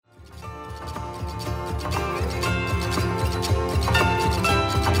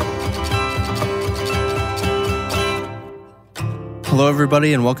Hello,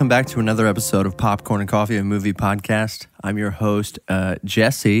 everybody, and welcome back to another episode of Popcorn and Coffee, a movie podcast. I'm your host,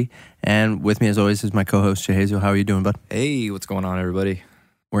 Jesse, and with me, as always, is my co-host, Jehazel. How are you doing, bud? Hey, what's going on, everybody?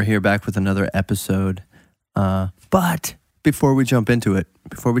 We're here back with another episode, but before we jump into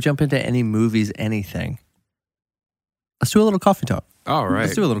any movies, anything, let's do a little coffee talk. All right.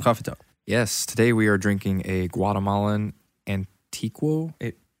 Let's do a little coffee talk. Yes, today we are drinking a Guatemalan Antiquo.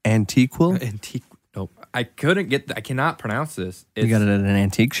 No, I cannot pronounce this. You got it at an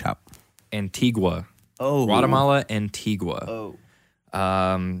antique shop. Antigua. Oh. Guatemala Antigua. Oh.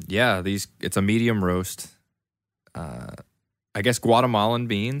 It's a medium roast. I guess Guatemalan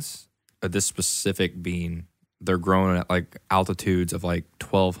beans, this specific bean, they're grown at like altitudes of like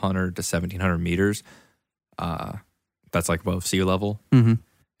 1,200 to 1,700 meters. That's like above sea level. Mm-hmm.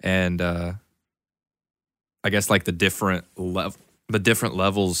 And I guess like the different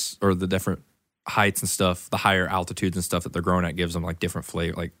levels or the different heights and stuff, the higher altitudes and stuff that they're growing at gives them like different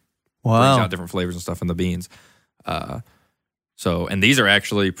flavor, like brings out different flavors and stuff in the beans. And these are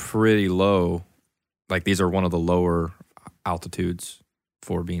actually pretty low. Like these are one of the lower altitudes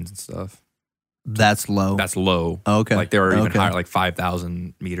for beans and stuff. That's low. That's low. Okay. Like they're even higher, like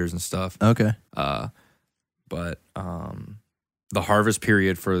 5,000 meters and stuff. Okay. But the harvest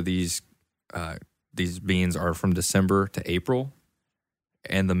period for these beans are from December to April,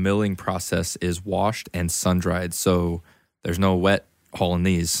 and the milling process is washed and sun-dried, so there's no wet hauling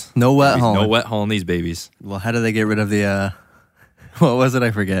these. No wet hauling. No wet hauling these babies. Well, how do they get rid of the, what was it? I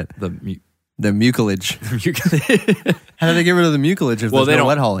forget. The mucilage. How do they get rid of the mucilage if there's no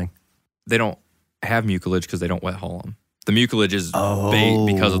wet hauling? They don't have mucilage because they don't wet haul them. The mucilage is bait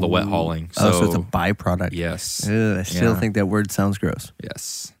because of the wet hauling. So it's a byproduct. Yes. Ugh, I still think that word sounds gross.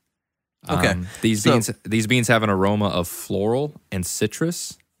 Yes. Okay. These beans have an aroma of floral and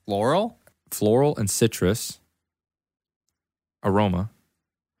citrus. Floral and citrus aroma.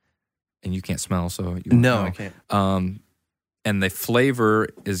 And you can't smell, so you won't know. I can't. And the flavor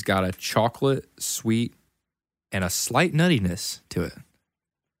is got a chocolate, sweet, and a slight nuttiness to it.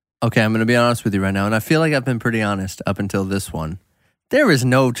 Okay, I'm going to be honest with you right now, and I feel like I've been pretty honest up until this one. There is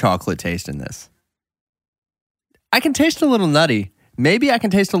no chocolate taste in this. I can taste a little nutty. Maybe I can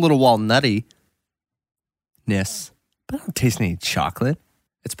taste a little walnuttiness, but I don't taste any chocolate.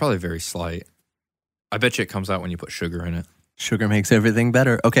 It's probably very slight. I bet you it comes out when you put sugar in it. Sugar makes everything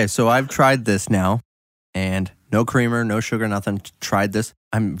better. Okay, so I've tried this now, and no creamer, no sugar, nothing. Tried this.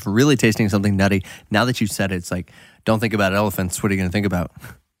 I'm really tasting something nutty. Now that you said it, it's like, don't think about elephants. What are you going to think about?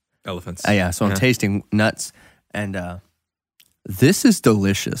 Elephants. So I'm tasting nuts, and this is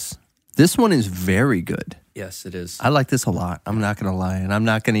delicious. This one is very good. Yes, it is. I like this a lot. I'm not going to lie, and I'm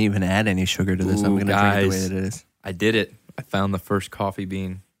not going to even add any sugar to this. I'm going to drink it the way it is. I did it. I found the first coffee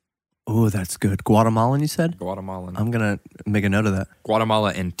bean. Oh, that's good. Guatemalan, you said? Guatemalan. I'm going to make a note of that.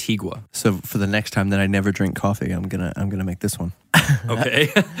 Guatemala Antigua. So for the next time that I never drink coffee, I'm going to make this one.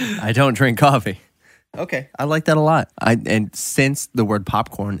 Okay. I don't drink coffee. Okay, I like that a lot. And since the word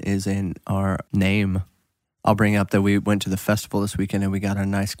popcorn is in our name, I'll bring up that we went to the festival this weekend and we got a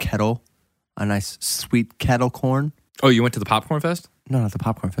nice sweet kettle corn. Oh, you went to the Popcorn Fest? No, not the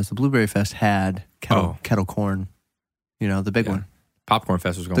Popcorn Fest. The Blueberry Fest had kettle corn. You know, the big one. Popcorn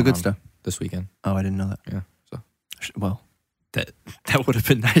Fest was going on. The good stuff. This weekend. Oh, I didn't know that. Yeah. So well, that would have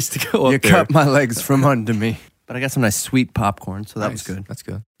been nice to go up there. You cut my legs from under me. But I got some nice sweet popcorn, so that was good. That's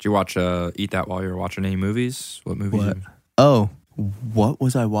good. Did you watch Eat That while you were watching any movies? What movies? What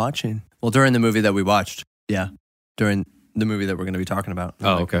was I watching? Well, during the movie that we watched. Yeah. During the movie that we're going to be talking about.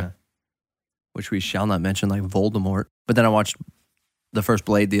 Okay. Which we shall not mention, like Voldemort. But then I watched the first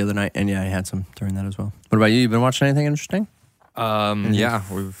Blade the other night, and I had some during that as well. What about you? You been watching anything interesting?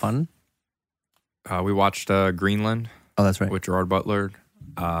 Fun. We watched Greenland. Oh, that's right. With Gerard Butler.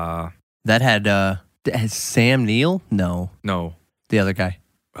 That had Sam Neill? No. The other guy.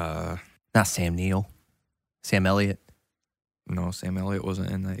 Not Sam Neill. Sam Elliott. No, Sam Elliott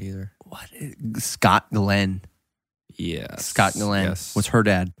wasn't in that either. What? Scott Glenn. Yes. Scott Glenn was her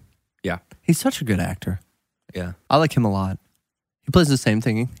dad. Yeah. He's such a good actor. Yeah. I like him a lot. He plays the same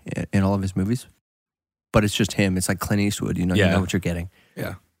thing in all of his movies. But it's just him. It's like Clint Eastwood. You know what you're getting.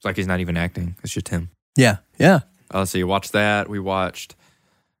 Yeah. It's like he's not even acting. It's just him. Yeah. Yeah. So you watched that. We watched...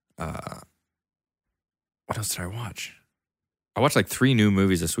 what else did I watch? I watched like 3 new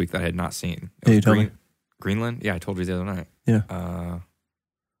movies this week that I had not seen. Yeah, you told me. Greenland? Yeah, I told you the other night. Yeah.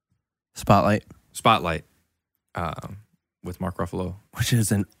 Spotlight. With Mark Ruffalo. Which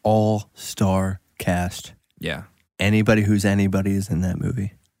is an all-star cast. Yeah. Anybody who's anybody is in that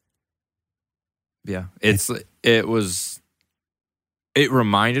movie. Yeah. It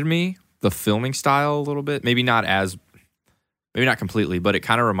reminded me the filming style a little bit. Maybe not as Maybe not completely, but it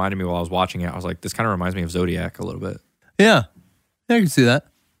kind of reminded me while I was watching it. I was like, this kind of reminds me of Zodiac a little bit. Yeah. I can see that.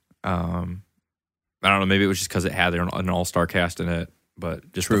 I don't know. Maybe it was just because it had an all-star cast in it,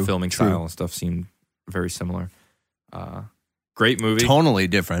 but just the filming style and stuff seemed very similar. Great movie. Tonally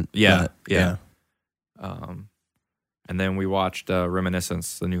different. Yeah. And then we watched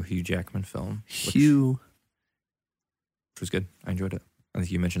Reminiscence, the new Hugh Jackman film. Which was good. I enjoyed it. I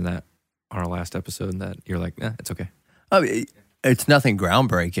think you mentioned that on our last episode that you're like, it's okay. I mean, it's nothing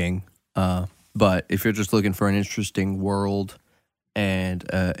groundbreaking, but if you're just looking for an interesting world and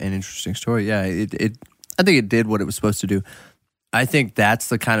an interesting story, I think it did what it was supposed to do. I think that's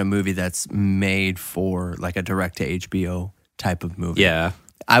the kind of movie that's made for like a direct to HBO type of movie. Yeah.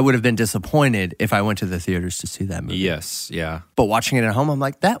 I would have been disappointed if I went to the theaters to see that movie. Yes, yeah. But watching it at home, I'm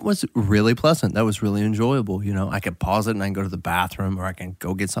like, that was really pleasant. That was really enjoyable. You know, I could pause it and I can go to the bathroom, or I can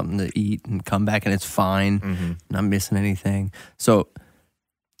go get something to eat and come back and it's fine. Mm-hmm. Not missing anything. So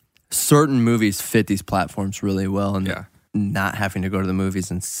certain movies fit these platforms really well, and not having to go to the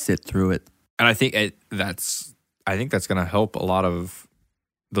movies and sit through it. And I think that's going to help a lot of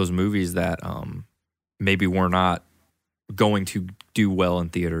those movies that maybe we're not going to do well in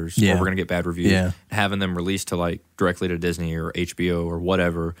theaters, or we're going to get bad reviews. Yeah. Having them released to like directly to Disney or HBO or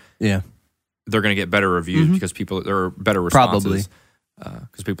whatever. Yeah. They're going to get better reviews because there are better responses. Probably.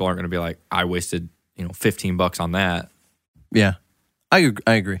 Because people aren't going to be like, I wasted $15 on that. Yeah. I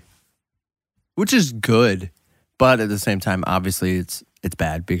agree. Which is good, but at the same time, obviously it's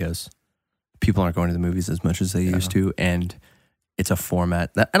bad because people aren't going to the movies as much as they used to, and it's a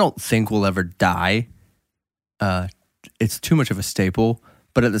format that I don't think will ever die. It's too much of a staple,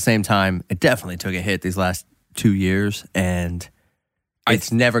 but at the same time, it definitely took a hit these last 2 years, and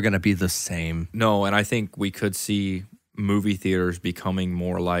it's never going to be the same. No, and I think we could see movie theaters becoming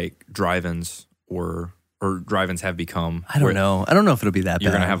more like drive-ins, or drive-ins have become. I don't know. I don't know if it'll be that bad.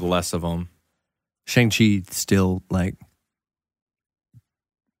 You're going to have less of them. Shang-Chi still,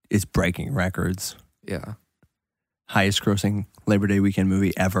 is breaking records. Yeah. Highest grossing Labor Day weekend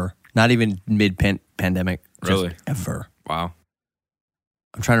movie ever. Not even mid-pandemic. Really? Ever. Wow.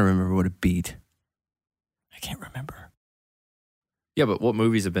 I'm trying to remember what it beat. I can't remember. Yeah, but what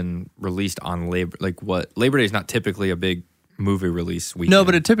movies have been released on Labor Day is not typically a big movie release weekend. No,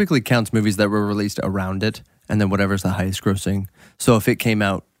 but it typically counts movies that were released around it, and then whatever's the highest grossing. So if it came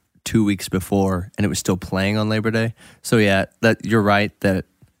out 2 weeks before and it was still playing on Labor Day. So yeah, that you're right that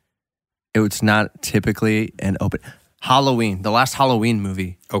it's not typically an open. Halloween, the last Halloween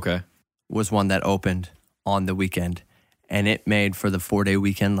movie was one that opened on the weekend, and it made for the 4-day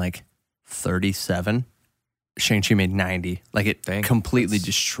weekend 37. Shang-Chi made 90. It completely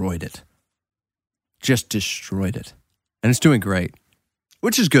destroyed it. Just destroyed it. And it's doing great,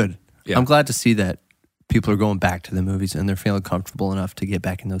 which is good. Yeah. I'm glad to see that people are going back to the movies and they're feeling comfortable enough to get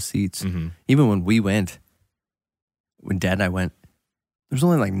back in those seats. Mm-hmm. Even when Dad and I went, there's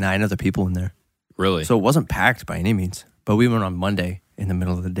only 9 other people in there. Really? So it wasn't packed by any means. But we went on Monday in the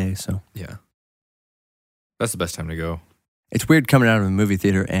middle of the day, so. Yeah. That's the best time to go. It's weird coming out of a movie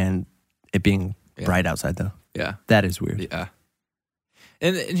theater and it being bright outside, though. Yeah. That is weird. Yeah.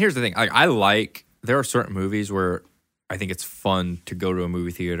 And here's the thing. There are certain movies where I think it's fun to go to a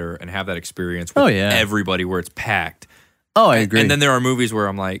movie theater and have that experience with everybody where it's packed. Oh, I agree. And then there are movies where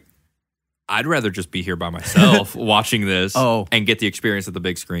I'm like, I'd rather just be here by myself watching this and get the experience of the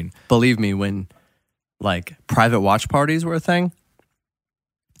big screen. Believe me, when private watch parties were a thing,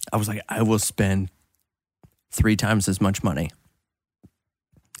 I was like, I will spend 3 times as much money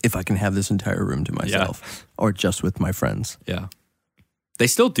if I can have this entire room to myself or just with my friends. Yeah. They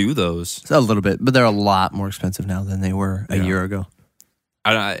still do those. A little bit, but they're a lot more expensive now than they were a year ago.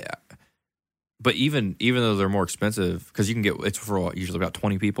 But even though they're more expensive, because you can get, it's for usually about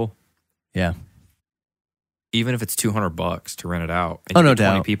 20 people. Yeah. Even if it's $200 to rent it out, and no 20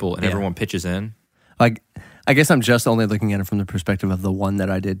 doubt. people and everyone pitches in. I guess I'm just only looking at it from the perspective of the one that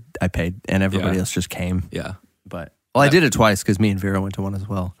I paid, and everybody else just came. Yeah. But I did it twice because me and Vera went to one as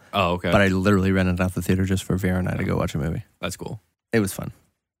well. Oh, okay. But I literally rented out the theater just for Vera and I to go watch a movie. That's cool. It was fun.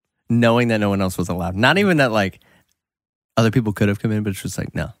 Knowing that no one else was allowed. Not even that other people could have come in, but it's just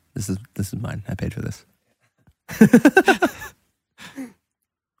no, this is mine. I paid for this.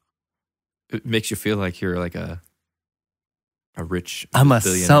 It makes you feel like you're a rich I'm a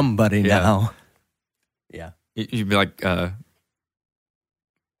billionaire. somebody now. Yeah. You'd be like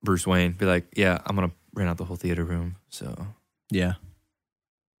Bruce Wayne. Be like, yeah, I'm going to rent out the whole theater room. So yeah.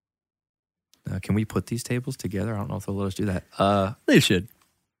 Can we put these tables together? I don't know if they'll let us do that. They should.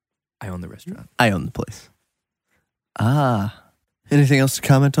 I own the restaurant. I own the place. Anything else to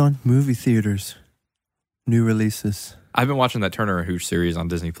comment on? Movie theaters. New releases. I've been watching that Turner and Hooch series on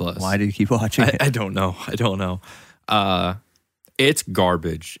Disney Plus. Why do you keep watching it? I don't know. It's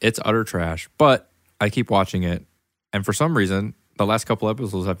garbage. It's utter trash. But I keep watching it, and for some reason, the last couple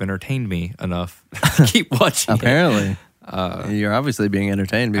episodes have entertained me enough to keep watching. Apparently, you're obviously being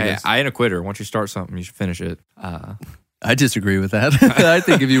entertained because I ain't a quitter. Once you start something, you should finish it. I disagree with that. I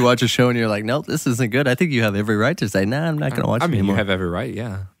think if you watch a show and you're like, nope, this isn't good, I think you have every right to say, nah, I'm not going to watch it anymore. You have every right,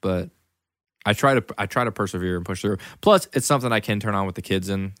 yeah. But I try to persevere and push through. Plus, it's something I can turn on with the kids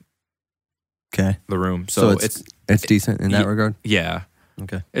in the room. So it's decent in that regard? Yeah.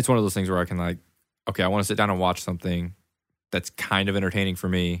 Okay. It's one of those things where I can I want to sit down and watch something that's kind of entertaining for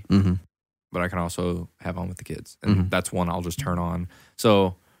me, but I can also have on with the kids. And that's one I'll just turn on.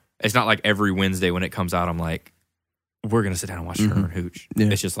 So it's not like every Wednesday when it comes out, I'm like, we're going to sit down and watch Turner and Hooch. Yeah.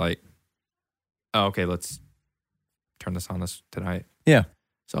 It's just like, oh, okay, let's turn this on tonight. Yeah.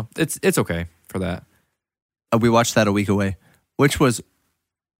 So it's okay for that. We watched that a week away, which was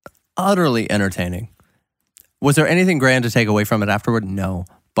utterly entertaining. Was there anything grand to take away from it afterward? No.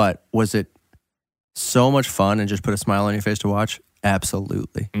 But was it so much fun and just put a smile on your face to watch?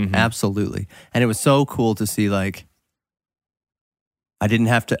 Absolutely. Absolutely. And it was so cool to see, like, I didn't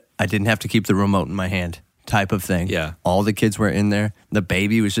have to keep the remote in my hand type of thing. Yeah. All the kids were in there. The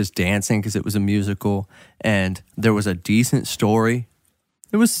baby was just dancing because it was a musical. And there was a decent story.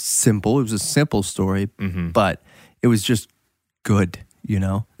 It was simple. It was a simple story, but it was just good,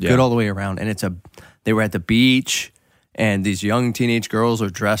 good all the way around. And they were at the beach, and these young teenage girls are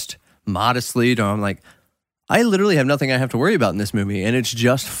dressed modestly. I'm like, I literally have nothing I have to worry about in this movie, and it's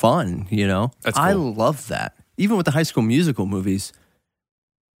just fun, That's cool. I love that. Even with the High School Musical movies,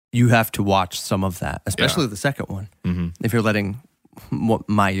 you have to watch some of that, especially the second one. If you're letting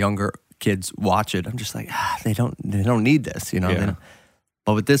my younger kids watch it, I'm just like, they don't need this,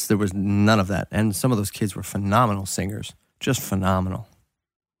 But with this, there was none of that. And some of those kids were phenomenal singers. Just phenomenal.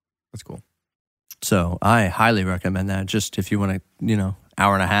 That's cool. So I highly recommend that. Just if you want to,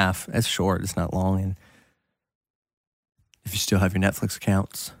 hour and a half. It's short. It's not long. And if you still have your Netflix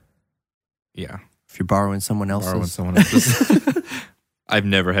accounts. Yeah. If you're borrowing someone else's. I've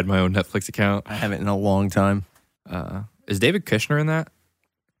never had my own Netflix account. I haven't in a long time. Is David Kushner in that?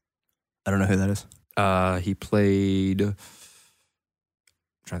 I don't know who that is. He played...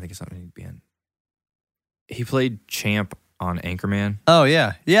 I'm trying to think of something he'd be in. He played Champ on Anchorman. Oh,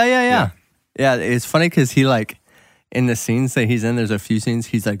 yeah. Yeah, it's funny because he, in the scenes that he's in, there's a few scenes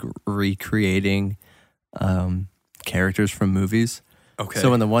he's, recreating characters from movies. Okay.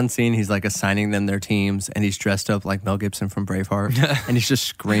 So in the one scene, he's, assigning them their teams, and he's dressed up like Mel Gibson from Braveheart, and he's just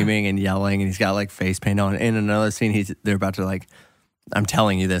screaming and yelling, and he's got, face paint on. In another scene, they're about to, I'm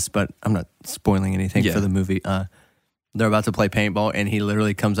telling you this, but I'm not spoiling anything for the movie. They're about to play paintball, and he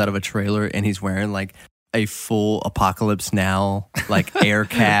literally comes out of a trailer, and he's wearing a full Apocalypse Now air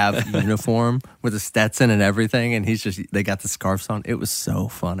cab uniform with a Stetson and everything, and they got the scarves on. It was so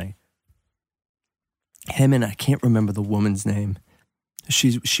funny. Him and I can't remember the woman's name.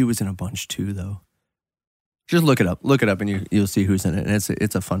 She was in a bunch too, though. Just look it up, and you'll see who's in it. And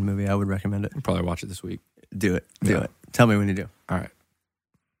it's a fun movie. I would recommend it. I'll probably watch it this week. Do it. Tell me when you do. All right.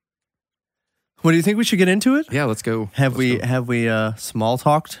 What do you think we should get into it? Yeah, let's go. Have we small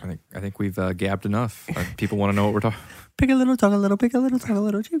talked? I think we've gabbed enough. People want to know what we're talking. Pick a little, talk a little, pick a little, talk a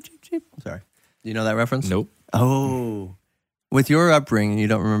little, cheep, cheep, cheep. Sorry. Do you know that reference? Nope. Oh. With your upbringing, you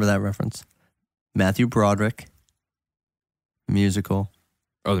don't remember that reference. Matthew Broderick. Musical.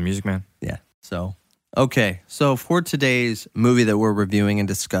 Oh, The Music Man? Yeah. So, okay. So for today's movie that we're reviewing and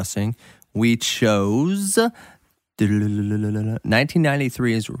discussing, we chose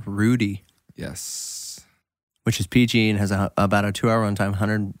 1993's Rudy. Yes. Which is PG and has about a 2-hour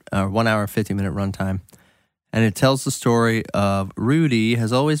runtime, 1 hour, 50-minute runtime. And it tells the story of Rudy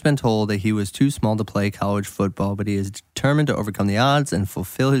has always been told that he was too small to play college football, but he is determined to overcome the odds and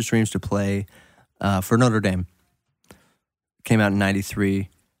fulfill his dreams to play for Notre Dame. Came out in 93.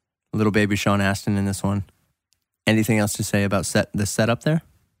 Little baby Sean Astin in this one. Anything else to say about the setup there?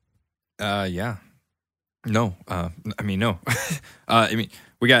 Yeah. No. No.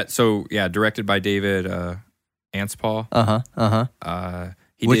 We got, directed by David Anspaugh.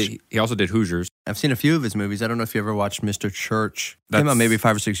 He also did Hoosiers. I've seen a few of his movies. I don't know if you ever watched Mr. Church. Came out maybe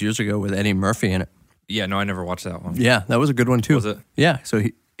 5 or 6 years ago with Eddie Murphy in it. Yeah, no, I never watched that one. Yeah, that was a good one too. Was it? Yeah, so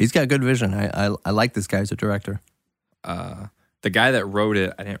he's got good vision. I like this guy as a director. The guy that wrote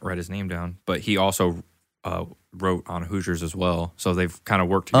it, I didn't write his name down, but he also wrote on Hoosiers as well. So they've kind of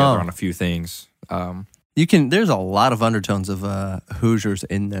worked together on a few things. There's a lot of undertones of Hoosiers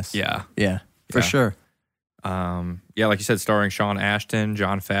in this. Yeah. Yeah, for sure. Like you said, starring Sean Astin,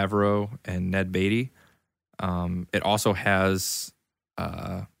 Jon Favreau, and Ned Beatty. It also has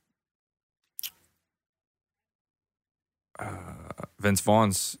Vince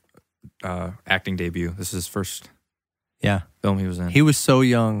Vaughn's acting debut. This is his first film he was in. He was so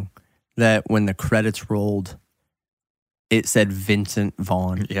young that when the credits rolled, it said Vincent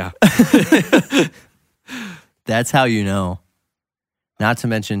Vaughn. Yeah. That's how you know. Not to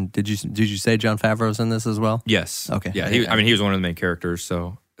mention, did you say Jon Favreau's in this as well? Yes. Okay. Yeah. He was one of the main characters.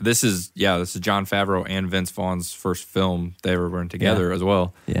 So this is Jon Favreau and Vince Vaughn's first film they ever were in together as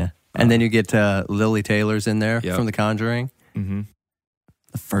well. Yeah. And then you get Lily Taylor's in there from The Conjuring. Mm-hmm.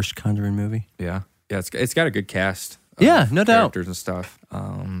 The first Conjuring movie. Yeah. Yeah. It's got a good cast. Yeah, no doubt. Characters and stuff.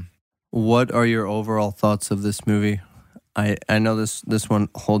 What are your overall thoughts of this movie? I know this one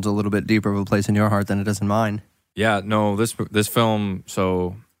holds a little bit deeper of a place in your heart than it does in mine. Yeah, no, this film,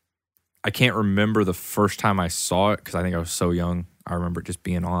 so I can't remember the first time I saw it because I think I was so young. I remember it just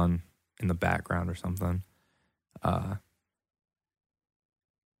being on in the background or something. But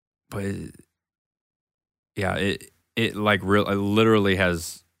it like real. It literally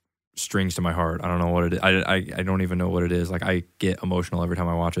has strings to my heart. I don't know what it is. I don't even know what it is. Like I get emotional every time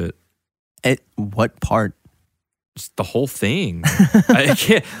I watch it. What part? Just the whole thing. I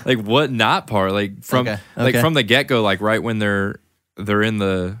can't, like what not part, like from like from the get-go, like right when they're in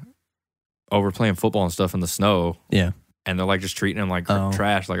the we're playing football and stuff in the snow, and they're like just treating him like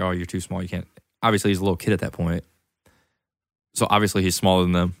trash, like, oh, you're too small, you can't. Obviously he's a little kid at that point, so obviously he's smaller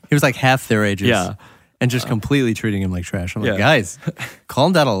than them. He was like half their ages, and just completely treating him like trash. I'm like, guys,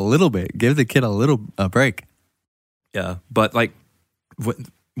 calm down a little bit, give the kid a break. But like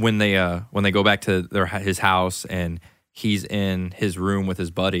when they go back to his house and he's in his room with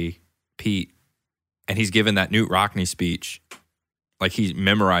his buddy Pete, and he's given that Newt Rockney speech, like he's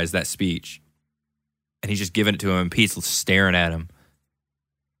memorized that speech, and he's just giving it to him, and Pete's staring at him.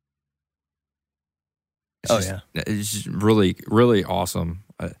 It's just really, really awesome.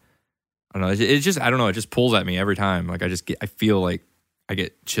 I don't know. It just, I don't know. It just pulls at me every time. Like I feel like I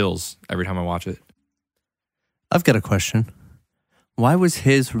get chills every time I watch it. I've got a question. Why was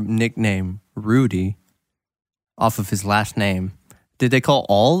his nickname Rudy off of his last name? Did they call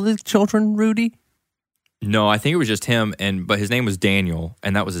all the children Rudy? No, I think it was just him, but his name was Daniel,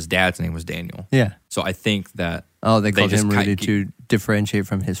 and that was his dad's name was Daniel. Yeah. So I think that they called him Rudy to differentiate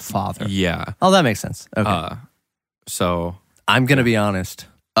from his father. Yeah. Oh, that makes sense. Okay. So I'm gonna be honest.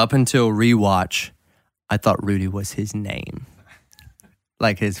 Up until rewatch, I thought Rudy was his name,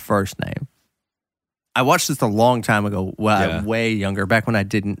 like his first name. I watched this a long time ago, way younger, back when I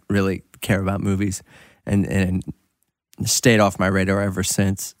didn't really care about movies, and stayed off my radar ever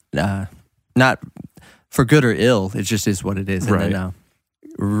since. Not for good or ill, it just is what it is. And then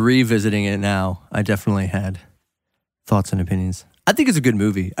revisiting it now, I definitely had thoughts and opinions. I think it's a good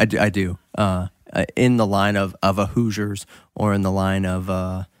movie. I do. In the line of a Hoosiers, or in the line of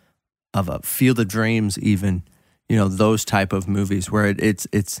a Field of Dreams, even. You know, those type of movies where it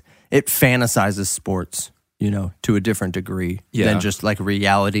fantasizes sports, you know, to a different degree than just like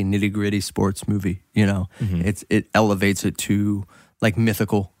reality nitty-gritty sports movie, you know. It elevates it to like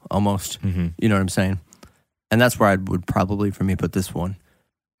mythical almost. You know what I'm saying? And that's where I would probably, for me, put this one,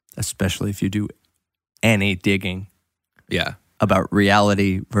 especially if you do any digging about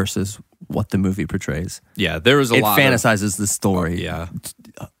reality versus what the movie portrays. Yeah, there was a lot. It fantasizes the story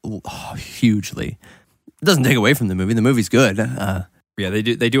hugely. It doesn't take away from the movie. The movie's good.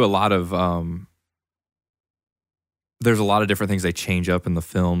 They do a lot of. There's a lot of different things they change up in the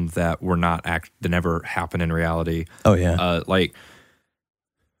film that were not that never happen in reality. Oh yeah. Like,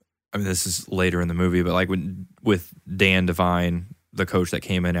 I mean, this is later in the movie, but like with Dan Devine, the coach that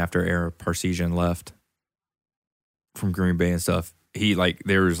came in after Ara Parseghian left from Green Bay and stuff,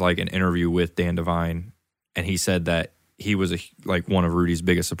 there was like an interview with Dan Devine, and he said that he was one of Rudy's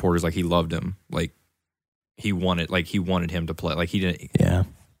biggest supporters. Like he loved him. Like. He wanted him to play. Like he didn't. Yeah.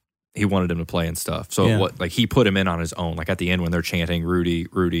 He wanted him to play and stuff. So he put him in on his own. Like at the end when they're chanting Rudy,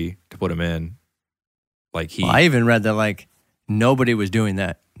 Rudy to put him in. Like I even read that like nobody was doing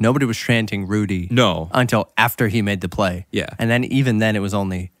that. Nobody was chanting Rudy. No. Until after he made the play. Yeah. And then even then it was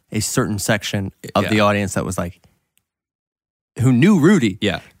only a certain section of the audience that was like, who knew Rudy.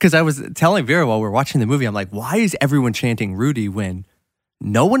 Yeah. Because I was telling Vera while we were watching the movie, I'm like, why is everyone chanting Rudy when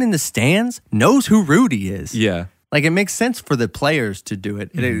no one in the stands knows who Rudy is? Yeah. Like, it makes sense for the players to do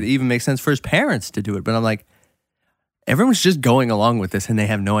it. It even makes sense for his parents to do it. But I'm like, everyone's just going along with this and they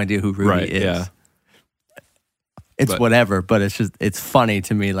have no idea who Rudy is. Yeah. It's whatever, but it's funny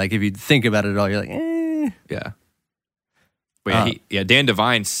to me. Like, if you think about it all, you're like, eh. Yeah. But Dan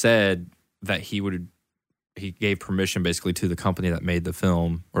Devine said that he would he gave permission basically to the company that made the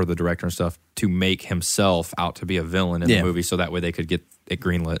film or the director and stuff to make himself out to be a villain in the movie, so that way they could get it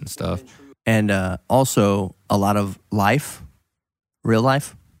greenlit and stuff. And also, a lot of life, real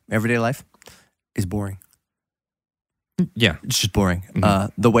life, everyday life, is boring. Yeah. It's just boring.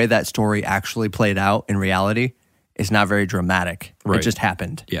 The way that story actually played out in reality is not very dramatic. Right. It just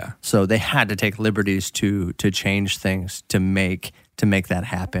happened. Yeah. So they had to take liberties to change things to make that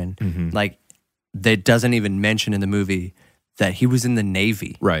happen. Like, they doesn't even mention in the movie that he was in the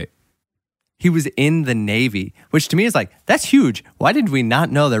Navy. Right. He was in the Navy, which to me is like, that's huge. Why did we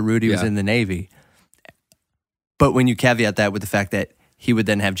not know that Rudy was in the Navy? But when you caveat that with the fact that he would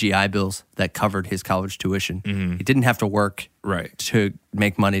then have GI Bills that covered his college tuition. He didn't have to work to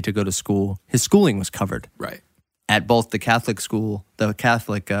make money to go to school. His schooling was covered. Right. At both the Catholic school, the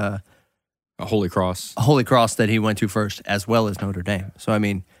Catholic Holy Cross that he went to first, as well as Notre Dame. So, I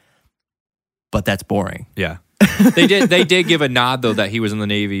mean, but that's boring. Yeah. They did give a nod, though, that he was in the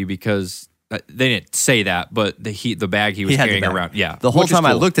Navy because they didn't say that, but the bag he was carrying around. Yeah. The whole time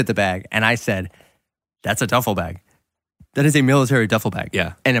I looked at the bag and I said, that's a duffel bag. That is a military duffel bag.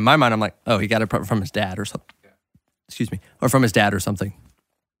 Yeah. And in my mind, I'm like, oh, he got it from his dad or something. Excuse me. Or from his dad or something.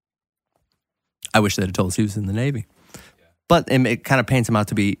 I wish they'd have told us he was in the Navy. Yeah. But it kind of paints him out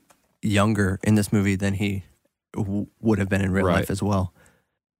to be younger in this movie than he would have been in real life as well.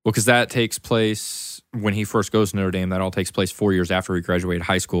 Well, because that takes place when he first goes to Notre Dame. That all takes place 4 years after he graduated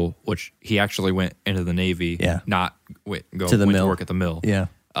high school, which he actually went into the Navy. Yeah. Not went to work at the mill. Yeah.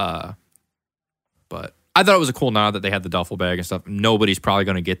 But I thought it was a cool nod that they had the duffel bag and stuff. Nobody's probably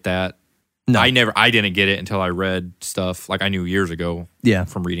going to get that. No. I didn't get it until I read stuff like I knew years ago.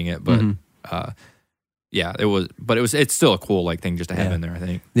 From reading it, but it's still a cool like thing just to have in there, I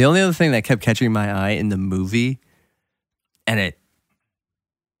think. The only other thing that kept catching my eye in the movie, and it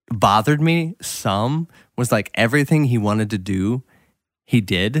bothered me some, was like everything he wanted to do, he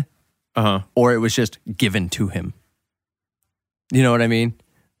did, or it was just given to him. You know what I mean?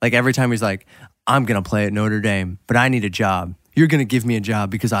 Like every time he's like, I'm going to play at Notre Dame, but I need a job. You're going to give me a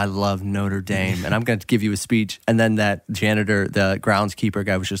job because I love Notre Dame, and I'm going to give you a speech. And then that janitor, the groundskeeper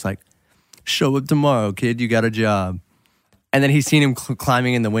guy was just like, show up tomorrow, kid, you got a job. And then he's seen him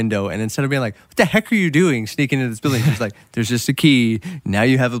climbing in the window, and instead of being like, what the heck are you doing sneaking into this building? He's like, there's just a key. Now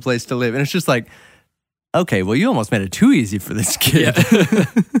you have a place to live. And it's just like, okay, well, you almost made it too easy for this kid. Yeah.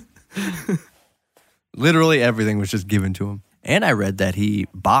 Literally everything was just given to him. And I read that he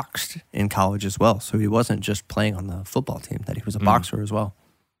boxed in college as well. So he wasn't just playing on the football team, that he was a boxer as well.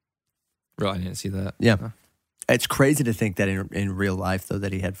 Really? I didn't see that. Yeah. Huh. It's crazy to think that in real life, though,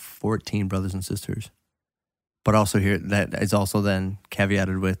 that he had 14 brothers and sisters. But also here, that is also then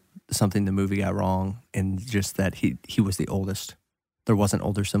caveated with something the movie got wrong, and just that he was the oldest. There wasn't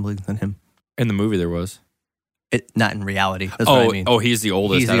older siblings than him. In the movie there was. Not in reality. That's what I mean. Oh, he's the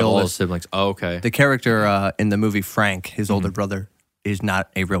oldest out of all his siblings. Oh, okay. The character in the movie, Frank, his older brother, is not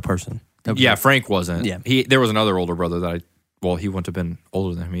a real person. Frank wasn't. Yeah. There was another older brother that he wouldn't have been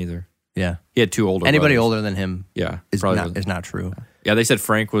older than him either. Yeah. He had two older Anybody brothers. older than him is not true. Yeah, they said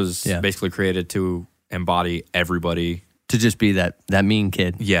Frank was basically created to embody everybody. To just be that mean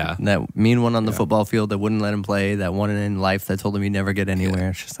kid. Yeah. That mean one on the football field that wouldn't let him play, that one in life that told him he'd never get anywhere.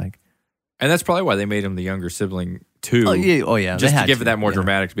 It's just like... And that's probably why they made him the younger sibling, too. Oh, yeah. Just to give it that more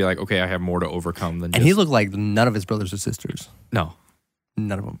dramatic, to be like, okay, I have more to overcome than just... And he looked like none of his brothers or sisters. No.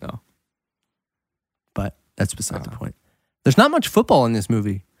 None of them. No. But that's beside the point. There's not much football in this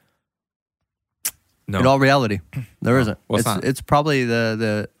movie. No. In all reality. There isn't. Well, it's probably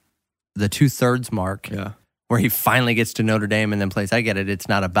the 2/3 mark. Yeah. Where he finally gets to Notre Dame and then plays. I get it. It's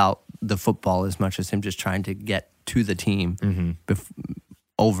not about the football as much as him just trying to get to the team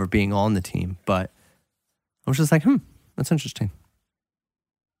over being on the team. But I was just like, that's interesting.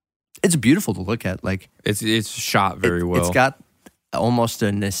 It's beautiful to look at. Like it's shot very well. It's got almost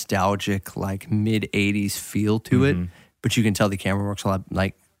a nostalgic, like mid-'80s feel to it, but you can tell the camera work's a lot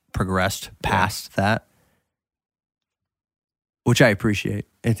like progressed past that, which I appreciate.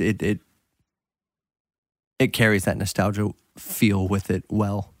 It carries that nostalgia feel with it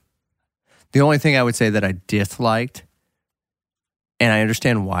well. The only thing I would say that I disliked, and I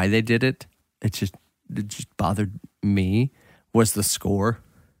understand why they did it, it just bothered me, was the score.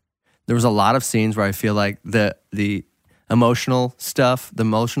 There was a lot of scenes where I feel like the emotional stuff, the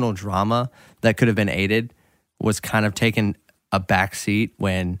emotional drama that could have been aided was kind of taken a back seat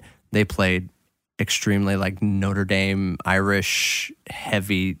when they played extremely like Notre Dame Irish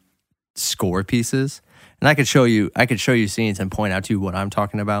heavy score pieces. And I could show you scenes and point out to you what I'm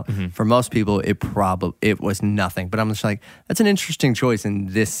talking about. For most people, it was nothing. But I'm just like, that's an interesting choice in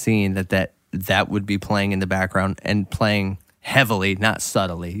this scene that that would be playing in the background and playing heavily, not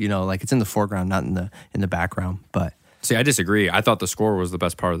subtly. You know, like it's in the foreground, not in the background. But see, I disagree. I thought the score was the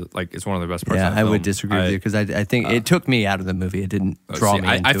best part of like it's one of the best parts. Yeah, of the I film. would disagree with you because I think it took me out of the movie. It didn't draw me.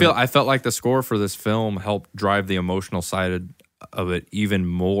 I felt like the score for this film helped drive the emotional side of it even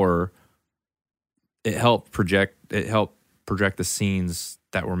more. It helped project the scenes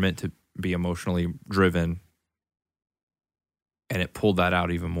that were meant to be emotionally driven, and it pulled that out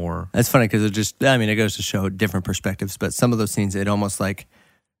even more. That's funny because it goes to show different perspectives. But some of those scenes, it almost like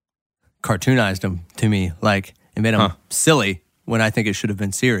cartoonized them to me, like it made them silly when I think it should have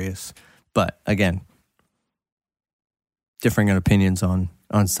been serious. But again, differing opinions on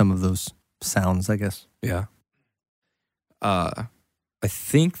some of those sounds, I guess. Yeah. I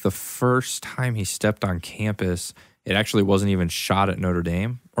think the first time he stepped on campus, it actually wasn't even shot at Notre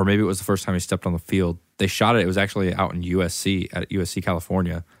Dame, or maybe it was the first time he stepped on the field. They shot it. It was actually out in USC, at USC,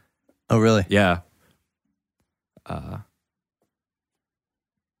 California. Oh, really? Yeah.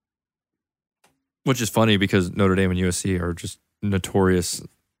 Which is funny because Notre Dame and USC are just notorious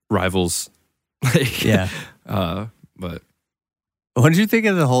rivals. Yeah. But what did you think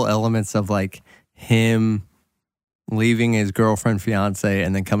of the whole elements of like him leaving his girlfriend, fiance,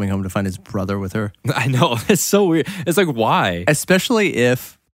 and then coming home to find his brother with her? I know. It's so weird. It's like, why? Especially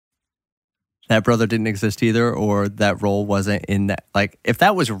if that brother didn't exist either, or that role wasn't in that. Like, if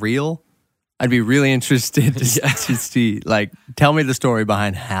that was real, I'd be really interested to see, like, tell me the story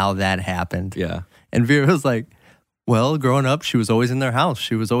behind how that happened. Yeah. And Vera was like, well, growing up, she was always in their house.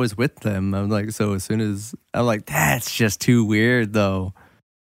 She was always with them. I'm like, so as soon as, I'm like, that's just too weird, though.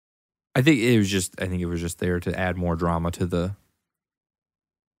 I think it was just there to add more drama to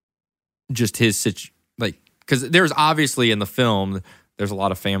because there's obviously in the film, there's a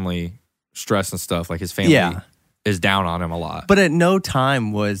lot of family stress and stuff. Like his family is down on him a lot. But at no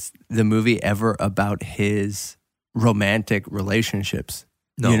time was the movie ever about his romantic relationships,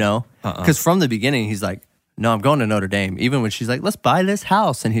 you know? Because from the beginning, he's like, no, I'm going to Notre Dame. Even when she's like, let's buy this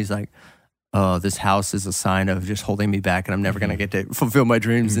house. And he's like, oh, this house is a sign of just holding me back and I'm never going to get to fulfill my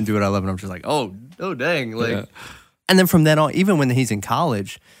dreams and do what I love. And I'm just like, oh dang. Like, And then from then on, even when he's in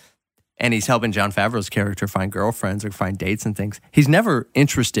college and he's helping Jon Favreau's character find girlfriends or find dates and things, he's never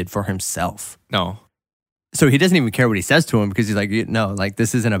interested for himself. No. So he doesn't even care what he says to him because he's like, no, like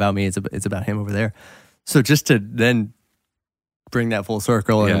this isn't about me. It's about him over there. So just to then bring that full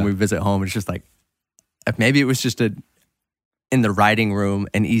circle and we visit home, it's just like, maybe it was just in the writing room,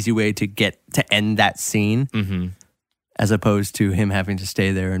 an easy way to get to end that scene, as opposed to him having to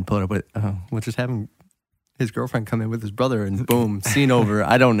stay there and pull it up with, we'll just having his girlfriend come in with his brother and boom, scene over.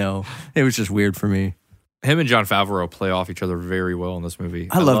 I don't know. It was just weird for me. Him and Jon Favreau play off each other very well in this movie.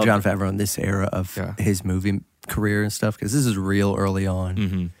 I love Jon Favreau in this era of his movie career and stuff because this is real early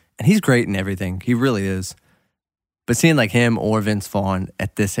on. And he's great in everything. He really is. But seeing like him or Vince Vaughn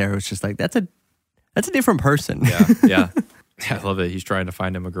at this era, it's just like, that's a different person. Yeah. I love it. He's trying to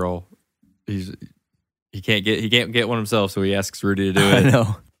find him a girl. He can't get one himself, so he asks Rudy to do it. I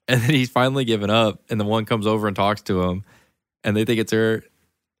know. And then he's finally given up, and the one comes over and talks to him, and they think it's her,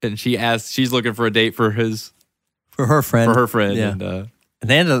 and she's looking for a date for her friend. Yeah. And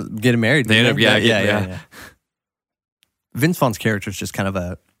they end up getting married. Yeah. Vince Vaughn's character is just kind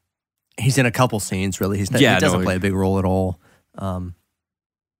of he's in a couple scenes, really. He doesn't play a big role at all.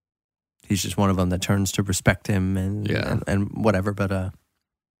 He's just one of them that turns to respect him and whatever. But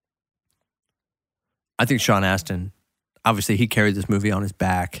I think Sean Astin, obviously he carried this movie on his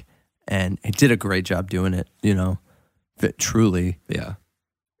back and he did a great job doing it, you know. But truly,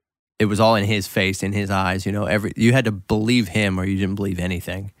 it was all in his face, in his eyes, you know. You had to believe him or you didn't believe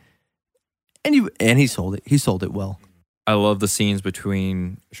anything. And he sold it. He sold it well. I love the scenes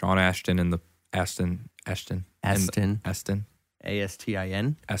between Sean Astin and the Astin. Astin. Astin. Astin.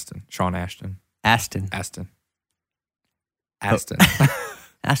 Astin. Sean Astin. Astin. Astin. Astin.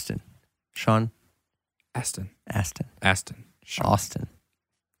 Astin. Sean. Astin. Astin. Astin. Sean. Austin.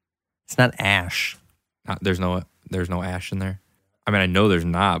 It's not Ash. There's no Ash in there. I mean, I know there's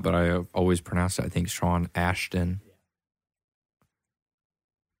not, but I always pronounce it, I think, Sean Astin.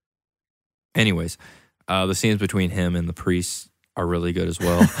 Anyways, the scenes between him and the priest are really good as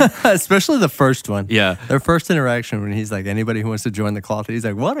well. Especially the first one. Yeah. Their first interaction when he's like, anybody who wants to join the cloth, he's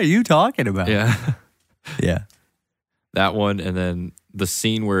like, what are you talking about? Yeah. Yeah. That one, and then the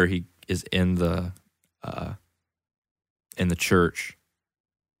scene where he is in the church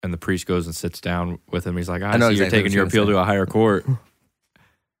and the priest goes and sits down with him. He's like, I know see exactly you're taking your appeal to a higher court.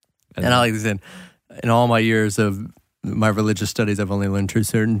 And I like this in all my years of my religious studies, I've only learned true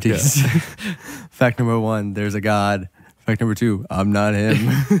certainties. Yeah. Fact number 1, there's a God. Fact number 2, I'm not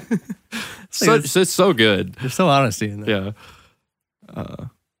him. so good. There's so honesty in there. Yeah.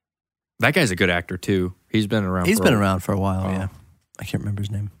 That guy's a good actor too. He's been around. He's been around for a while. Yeah. I can't remember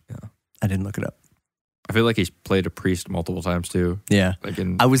his name. Yeah. I didn't look it up. I feel like he's played a priest multiple times too. Yeah. Like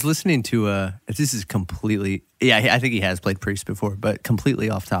in, I was listening to this is completely I think he has played priest before, but completely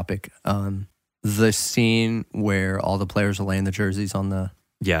off topic. The scene where all the players are laying the jerseys on the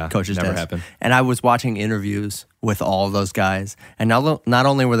coach's never desk. happened. And I was watching interviews with all of those guys, and not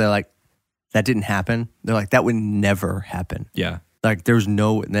only were they like, that didn't happen, they're like, that would never happen. Yeah. Like there's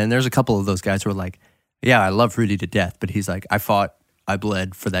no. Then there's a couple of those guys who are like, yeah, I love Rudy to death, but he's like, I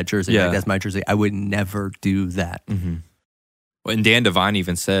bled for that jersey. Yeah. Like, that's my jersey. I would never do that. Mm-hmm. Well, and Dan Devine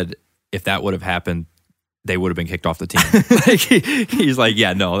even said if that would have happened, they would have been kicked off the team. Like, he's like,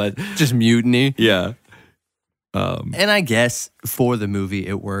 yeah, no, that Just mutiny. yeah. And I guess for the movie,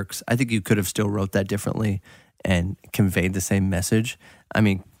 it works. I think you could have still wrote that differently and conveyed the same message. I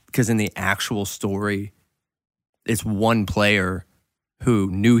mean, because in the actual story, it's one player who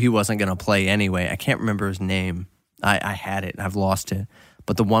knew he wasn't going to play anyway. I can't remember his name. I had it and I've lost it.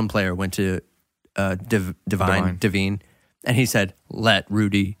 But the one player went to Devine, and he said, let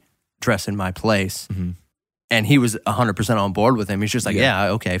Rudy dress in my place. Mm-hmm. And he was 100% on board with him. He's just like, Yeah.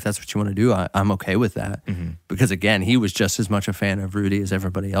 yeah, okay, if that's what you want to do, I'm okay with that. Mm-hmm. Because again, he was just as much a fan of Rudy as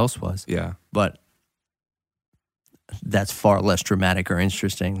everybody else was. Yeah. But that's far less dramatic or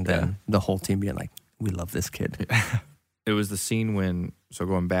interesting than the whole team being like, we love this kid. It was the scene when, so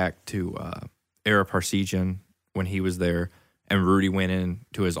going back to Ara Parseghian, when he was there, and Rudy went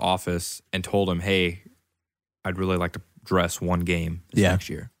into his office and told him, hey, I'd really like to dress one game this next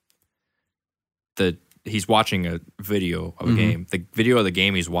year. He's watching a video of a game. The video of the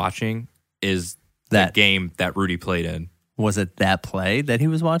game he's watching is the game that Rudy played in. Was it that play that he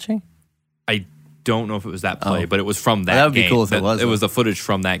was watching? I don't know if it was that play, but it was from that game. That would be cool if it was. It was the footage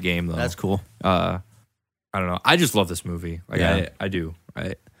from that game, though. That's cool. I don't know. I just love this movie. Like I do.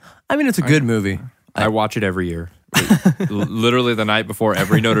 I mean, it's a good movie. I watch it every year. Literally the night before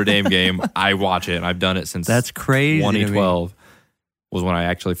every Notre Dame game, I watch it. And I've done it since That's crazy. 2012 was when I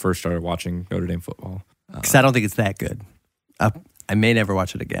actually first started watching Notre Dame football. Because I don't think it's that good. I may never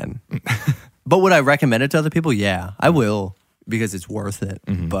watch it again. But would I recommend it to other people? Yeah, I will, because it's worth it.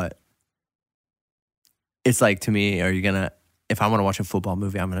 Mm-hmm. But it's like, to me, if I want to watch a football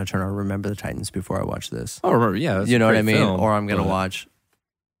movie, I'm going to turn on Remember the Titans before I watch this. Oh, remember, yeah. You know what I mean? Or I'm going to watch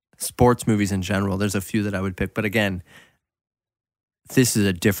sports movies in general. There's a few that I would pick. But again, this is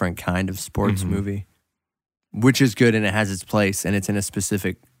a different kind of sports movie, which is good, and it has its place, and it's in a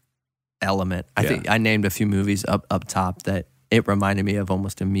specific element. I think I named a few movies up top that it reminded me of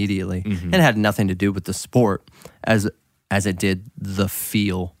almost immediately. And it had nothing to do with the sport as it did the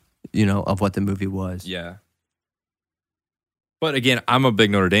feel, of what the movie was. Yeah. But again, I'm a big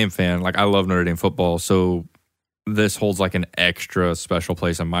Notre Dame fan. Like, I love Notre Dame football, so this holds like an extra special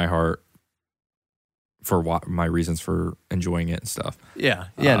place in my heart for my reasons for enjoying it and stuff. Yeah,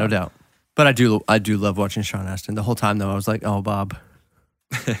 no doubt. But I do love watching Sean Astin. The whole time, though, I was like, oh, Bob.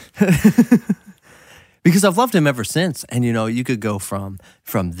 Because I've loved him ever since. And, you could go from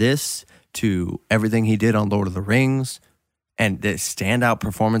this to everything he did on Lord of the Rings and the standout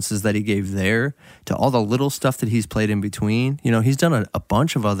performances that he gave there to all the little stuff that he's played in between. He's done a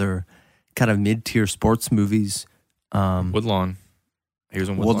bunch of other kind of mid-tier sports movies. Woodlawn. He was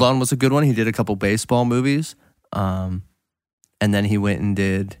in Woodlawn. Woodlawn was a good one. He did a couple baseball movies. And then he went and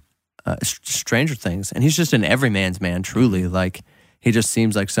did Stranger Things. And he's just an everyman's man, truly. Like, he just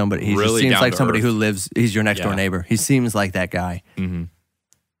seems like somebody. He really just seems like somebody earth. who lives. He's your next door neighbor. He seems like that guy. Mm-hmm.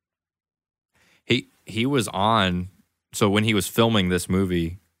 He was on. So when he was filming this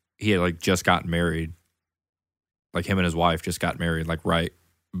movie, he had just gotten married. Like, him and his wife just got married. Like, right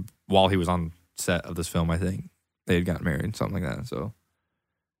while he was on set of this film, I think they had gotten married, something like that. So,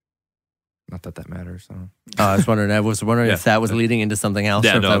 not that matters. So. I was wondering. If that was leading into something else.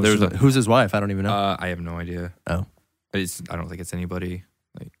 Yeah, or no. Who's his wife? I don't even know. I have no idea. Oh. I don't think it's anybody.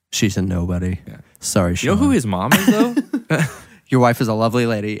 She's a nobody. Yeah. Sorry, Sean. You know who his mom is, though? Your wife is a lovely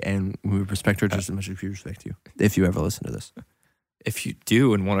lady, and we respect her just as much as we respect you, if you ever listen to this. If you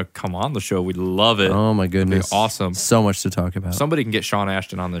do and want to come on the show, we'd love it. Oh, my goodness. It'd be awesome. So much to talk about. Somebody can get Sean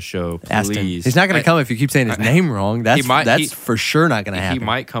Ashton on the show, please. Aston. He's not going to come if you keep saying his name wrong. That's for sure not going to happen. He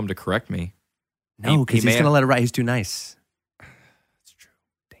might come to correct me. No, because he's going to let it ride. He's too nice. That's true.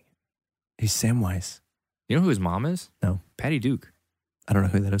 Dang it. He's Samwise. You know who his mom is? No. Patty Duke. I don't know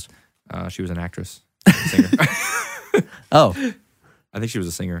who that is. She was an actress, singer. Oh. I think she was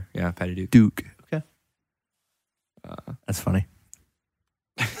a singer. Yeah, Patty Duke. Duke. Okay. That's funny.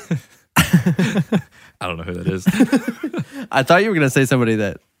 I don't know who that is. I thought you were going to say somebody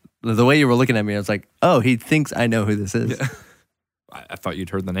that The way you were looking at me, I was like, oh, he thinks I know who this is. Yeah. I thought you'd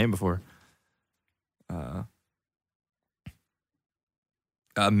heard the name before.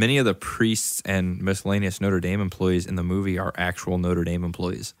 Many of the priests and miscellaneous Notre Dame employees in the movie are actual Notre Dame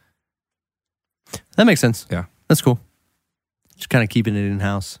employees. That makes sense. Yeah. That's cool. Just kind of keeping it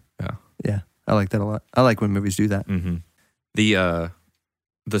in-house. Yeah. Yeah. I like that a lot. I like when movies do that. Mm-hmm.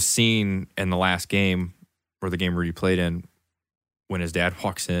 The scene in the last game, or the game Rudy played in, when his dad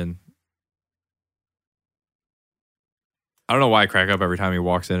walks in. I don't know why I crack up every time he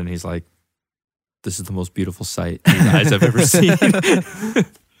walks in and he's like, this is the most beautiful sight these eyes I've ever seen.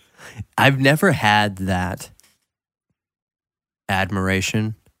 I've never had that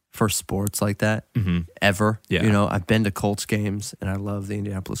admiration for sports like that, ever. Yeah. You know, I've been to Colts games and I love the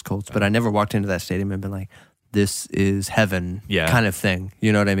Indianapolis Colts, but I never walked into that stadium and been like, this is heaven kind of thing.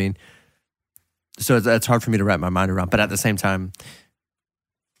 You know what I mean? So it's hard for me to wrap my mind around. But at the same time,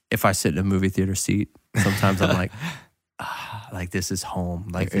 if I sit in a movie theater seat, sometimes I'm like, this is home.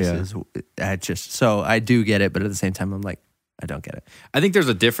 Like, this is, so I do get it. But at the same time, I'm like, I don't get it. I think there's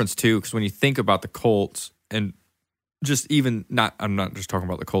a difference too, because when you think about the Colts, and just even I'm not just talking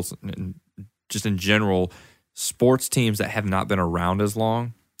about the Colts, just in general, sports teams that have not been around as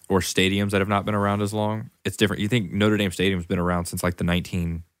long, or stadiums that have not been around as long, it's different. You think Notre Dame Stadium's been around since like the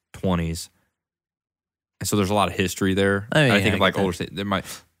 1920s. And so there's a lot of history there. I think of like older stadiums. There might.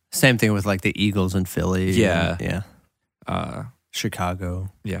 Same thing with like the Eagles in Philly. Yeah. Yeah. Chicago.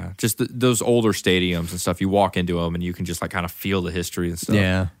 Yeah. Just those older stadiums and stuff. You walk into them and you can just like kind of feel the history and stuff.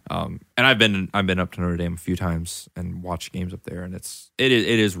 Yeah. And I've been up to Notre Dame a few times and watched games up there, and it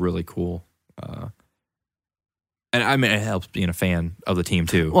is really cool. And I mean, it helps being a fan of the team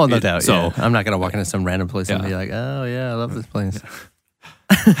too. Well, no doubt. So yeah. I'm not going to walk into some random place and be like, oh yeah, I love this place.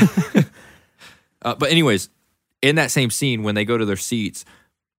 But anyways, in that same scene, when they go to their seats,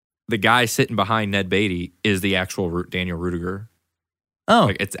 the guy sitting behind Ned Beatty is the actual Daniel Rudiger. Oh.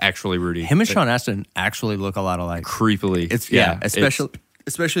 Like, it's actually Rudy. Him and Sean Astin actually look a lot alike. Creepily. Especially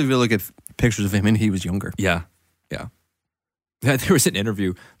if you look at pictures of him and he was younger. Yeah. Yeah. There was an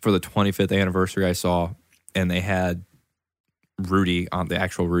interview for the 25th anniversary I saw, and they had Rudy on, the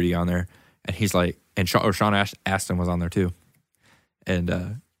actual Rudy on there. And he's like, and Sean Astin was on there too.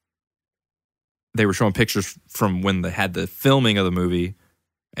 And they were showing pictures from when they had the filming of the movie.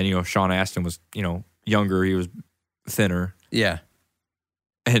 And, you know, Sean Astin was, you know, younger. He was thinner. Yeah.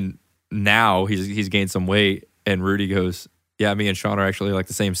 And now he's gained some weight. And Rudy goes, yeah, me and Sean are actually like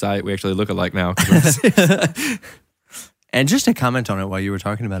the same size. We actually look alike now. And just to comment on it while you were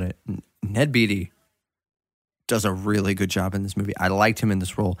talking about it, Ned Beatty does a really good job in this movie. I liked him in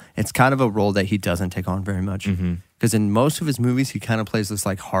this role. It's kind of a role that he doesn't take on very much. Because in most of his movies, he kind of plays this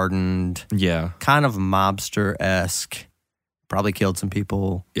like hardened, kind of mobster-esque, probably killed some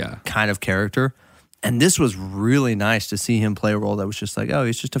people kind of character. And this was really nice to see him play a role that was just like, oh,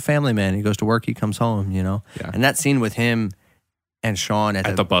 he's just a family man. He goes to work, he comes home, you know? Yeah. And that scene with him and Sean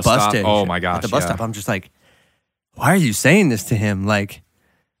at the bus stop. Station, oh my gosh. At the bus stop, I'm just like, why are you saying this to him? Like,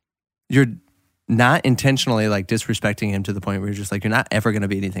 you're not intentionally like disrespecting him to the point where you're just like, you're not ever going to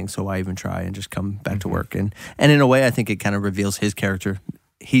be anything, so why even try and just come back to work? And in a way, I think it kind of reveals his character.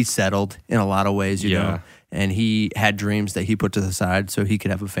 He's settled in a lot of ways, you know, and he had dreams that he put to the side so he could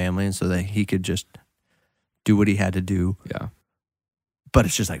have a family and so that he could just do what he had to do. Yeah. But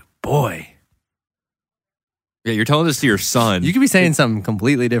it's just like, boy. Yeah, you're telling this to your son. You could be saying something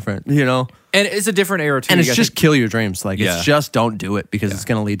completely different, you know? And it's a different era, too. And it's just kill your dreams. Like, it's just don't do it because it's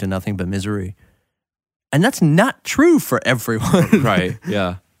going to lead to nothing but misery. And that's not true for everyone. Right,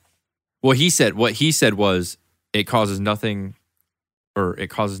 yeah. Well, what he said was, it causes nothing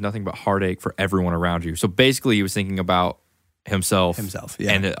but heartache for everyone around you. So basically, he was thinking about himself,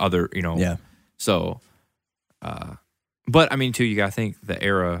 and other, you know. Yeah. So, but I mean, too, you got to think the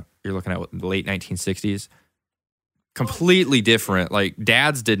era you're looking at, the late 1960s, completely different. Like,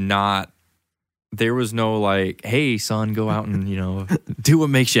 dads did not, there was no like, hey, son, go out and, you know, do what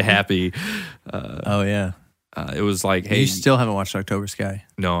makes you happy. Oh, yeah. It was like, hey. You still haven't watched October Sky.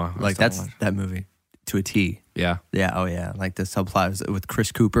 No. Like, that's that movie to a T. Yeah. Yeah, oh, yeah. Like, the subplot with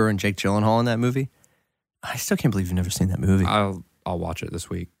Chris Cooper and Jake Gyllenhaal in that movie. I still can't believe you've never seen that movie. I'll watch it this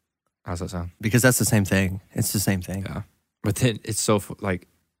week. How's that sound? Because that's the same thing. It's the same thing. Yeah. But then it's so, like,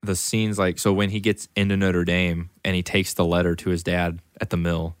 the scenes, like, so when he gets into Notre Dame and he takes the letter to his dad at the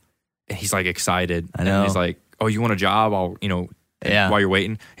mill, and he's, like, excited. I know. And he's like, oh, you want a job? I'll, you know, while you're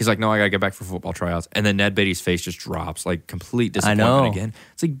waiting. He's like, no, I got to get back for football tryouts. And then Ned Beatty's face just drops, like, complete disappointment again.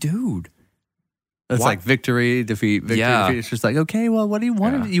 It's like, dude. It's like victory, defeat, victory, defeat. It's just like, okay, well, what do you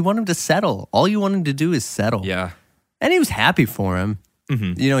want him? You want him to settle. All you want him to do is settle. Yeah. And he was happy for him.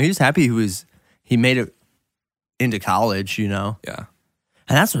 Mhm. You know, he was happy he made it into college, you know? Yeah.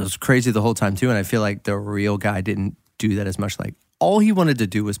 And that's what was crazy the whole time, too. And I feel like the real guy didn't do that as much. Like, all he wanted to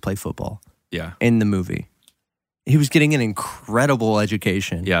do was play football Yeah. in the movie. He was getting an incredible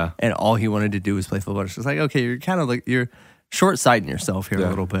education. Yeah. And all he wanted to do was play football. It's just like, okay, you're kind of like, you're short-sighting yourself here a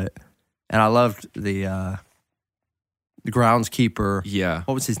little bit. And I loved the groundskeeper. Yeah.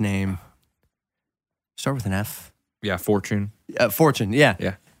 What was his name? Start with an F. Yeah. Fortune. Fortune, yeah.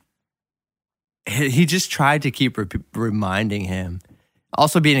 Yeah. He just tried to keep reminding him.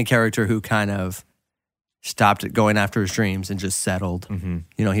 Also being a character who kind of stopped going after his dreams and just settled. Mm-hmm.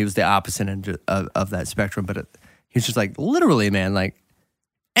 You know, he was the opposite end of that spectrum. But he's just like, literally, man, like,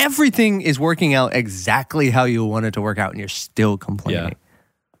 everything is working out exactly how you want it to work out, and you're still complaining.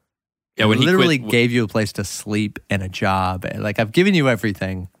 Yeah, when he literally he quit, gave you a place to sleep and a job. And like, I've given you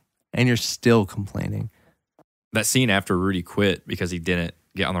everything, and you're still complaining. that scene after Rudy quit because he didn't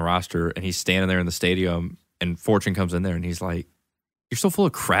get on the roster, and he's standing there in the stadium, and Fortune comes in there, and he's like, "You're so full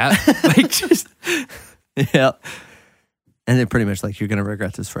of crap." Like, just yeah. And then pretty much like, you're gonna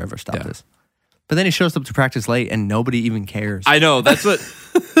regret this forever. Stop this. But then he shows up to practice late, and nobody even cares. I know, that's what.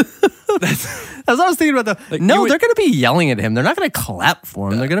 That's what I was thinking about. They're going to be yelling at him. They're not going to clap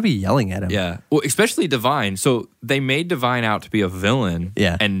for him. They're going to be yelling at him. Yeah. Well, especially Divine. So they made Divine out to be a villain.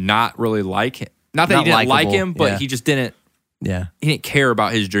 Yeah. And not really like him. Not that Not he didn't like likable. him, but Yeah. he just didn't. Yeah. He didn't care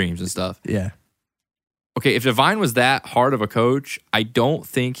about his dreams and stuff. Yeah. Okay, if Divine was that hard of a coach, I don't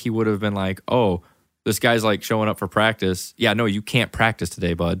think he would have been like, "Oh, this guy's like showing up for practice. Yeah, no, you can't practice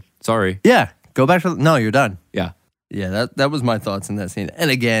today, bud. Sorry." Yeah. Go back to no. You're done. Yeah. Yeah. That was my thoughts in that scene.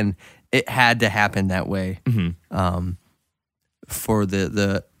 And again, it had to happen that way. Mm-hmm. For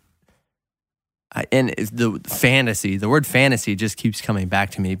the fantasy, the word fantasy just keeps coming back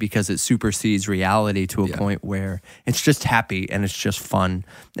to me because it supersedes reality to a point where it's just happy and it's just fun,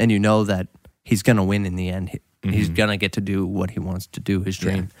 and you know that he's gonna win in the end. He's gonna get to do what he wants to do, his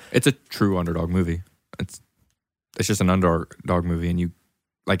dream. Yeah. It's a true underdog movie. It's just an underdog movie, and you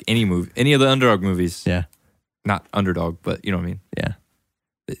like any of the underdog movies. Yeah, not underdog, but you know what I mean. Yeah.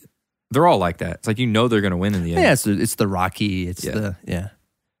 They're all like that. It's like, you know, they're going to win in the end. Yeah, it's the Rocky. It's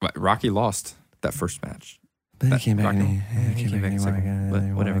Rocky lost that first match. But he came back and he came back second, and but then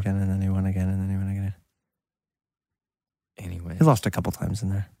he won whatever. again, and then he won again, and then he won again. Anyway. He lost a couple times in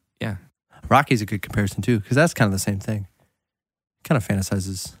there. Yeah. Rocky's a good comparison too, because that's kind of the same thing. Kind of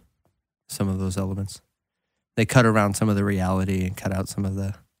fantasizes some of those elements. They cut around some of the reality and cut out some of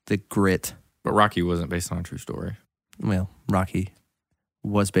the grit. But Rocky wasn't based on a true story. Well, Rocky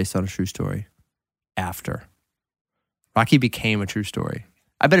was based on a true story after. Rocky became a true story.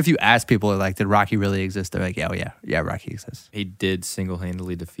 I bet if you ask people, like, did Rocky really exist? They're like, yeah, Rocky exists. He did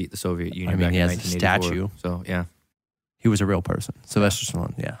single-handedly defeat the Soviet Union I mean, back he in has a 1984. statue. So, yeah, He was a real person. Sylvester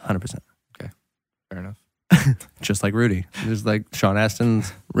Stallone, yeah, 100%. fair enough. Just like Rudy. Just like Sean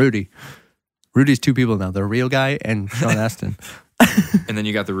Astin's Rudy. Rudy's two people now. The real guy and Sean Astin. And then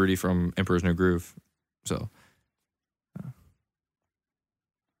you got the Rudy from Emperor's New Groove. So,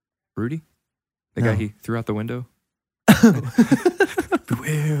 Rudy? The guy he threw out the window?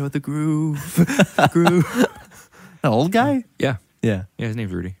 Beware of the groove. The old guy? Yeah. Yeah. Yeah, his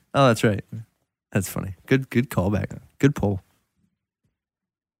name's Rudy. Oh, that's right. That's funny. Good callback. Good pull.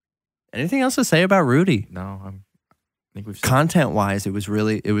 Anything else to say about Rudy? No, I think we've said Content-wise, it was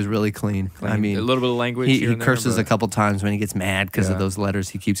really clean. clean. I mean, a little bit of language. he here and there, curses but a couple times when he gets mad because of Yeah. those letters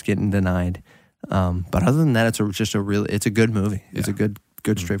he keeps getting denied. But other than that, it's a good movie. It's a good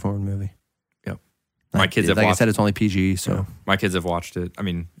straightforward movie. Yep. My kids have like I watched said, it's only PG, so Yeah. My kids have watched it. I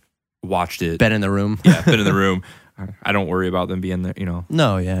mean, watched it. been in the room. Yeah, been in the room. I don't worry about them being there, you know.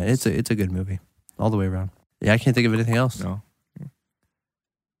 No, yeah, it's a good movie all the way around. Yeah, I can't think of anything else. No.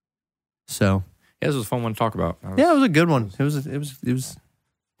 So Yeah, this was a fun one to talk about. yeah, it was a good one. It was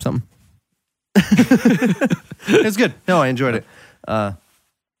something. It was good. No, I enjoyed it.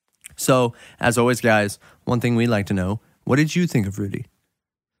 So as always, guys, one thing we'd like to know: what did you think of Rudy?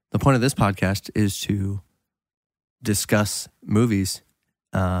 The point of this podcast is to discuss movies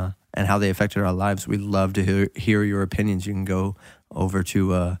and how they affected our lives. We'd love to hear your opinions. You can go over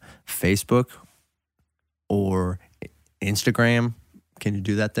to Facebook or Instagram. Can you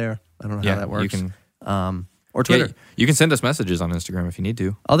do that there? I don't know how that works. You can, or Twitter. Yeah, you can send us messages on Instagram if you need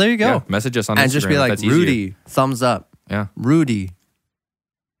to. Oh, there you go. Yeah, message us on Instagram. And just be if like, that's easier. Rudy, thumbs up. Yeah. Rudy.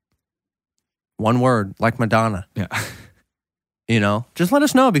 One word, like Madonna. Yeah. You know, just let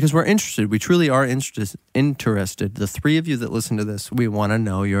us know because we're interested. We truly are interested. The three of you that listen to this, we want to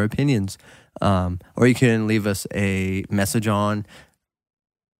know your opinions. Or you can leave us a message on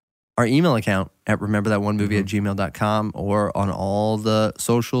our email account at rememberthatonmovie@gmail.com or on all the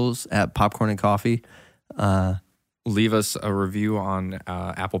socials at Popcorn and Coffee. Leave us a review on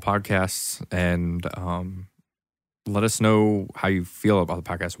Apple Podcasts and let us know how you feel about the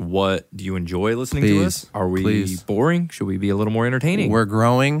podcast. What do you enjoy listening to us? Are we boring? Should we be a little more entertaining? We're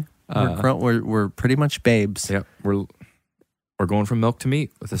growing. We're pretty much babes. Yep. We're going from milk to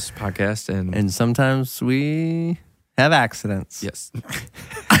meat with this podcast. And sometimes we have accidents. Yes.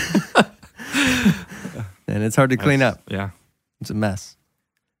 And it's hard to clean up. Yeah. It's a mess.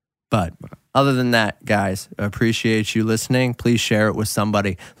 But other than that, guys, I appreciate you listening. Please share it with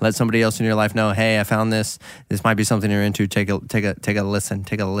somebody. Let somebody else in your life know, hey, I found this. This might be something you're into. Take a listen.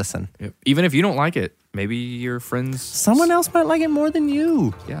 Take a listen. Yep. Even if you don't like it, maybe your friends... Someone else might like it more than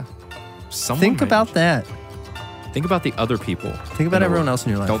you. Yeah. Think about that. Think about the other people. Think about everyone else in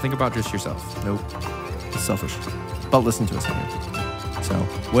your life. Don't think about just yourself. Nope. It's selfish. But listen to us anyway. So,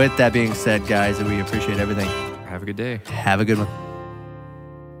 with that being said, guys, we appreciate everything. Have a good day. Have a good one.